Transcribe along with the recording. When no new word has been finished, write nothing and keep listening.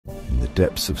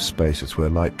depths of space. It's where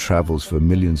light travels for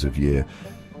millions of years.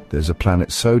 There's a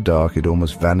planet so dark it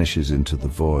almost vanishes into the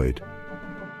void.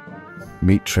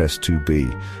 Meet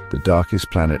TrES-2b, the darkest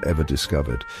planet ever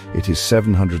discovered. It is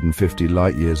 750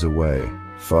 light-years away,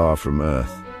 far from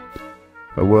Earth.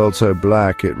 A world so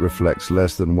black it reflects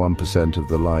less than 1% of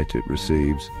the light it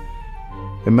receives.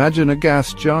 Imagine a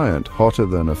gas giant, hotter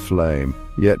than a flame,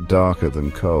 yet darker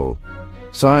than coal.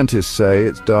 Scientists say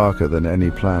it's darker than any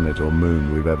planet or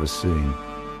moon we've ever seen.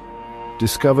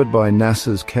 Discovered by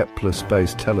NASA's Kepler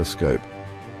Space Telescope,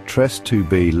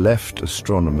 TrES-2b left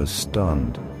astronomers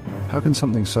stunned. How can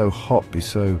something so hot be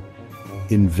so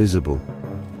invisible?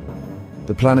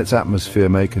 The planet's atmosphere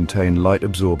may contain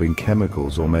light-absorbing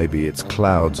chemicals, or maybe its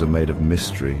clouds are made of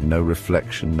mystery. No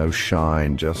reflection, no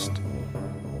shine, just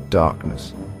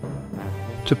darkness.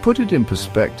 To put it in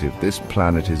perspective, this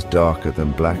planet is darker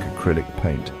than black acrylic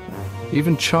paint.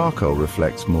 Even charcoal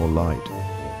reflects more light.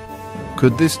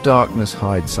 Could this darkness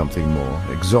hide something more,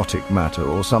 exotic matter,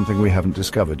 or something we haven't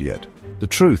discovered yet? The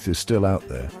truth is still out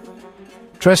there.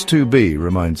 TrES-2b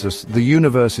reminds us the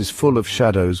universe is full of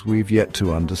shadows we've yet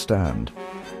to understand.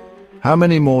 How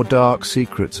many more dark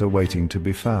secrets are waiting to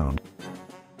be found?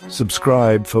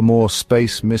 Subscribe for more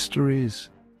space mysteries.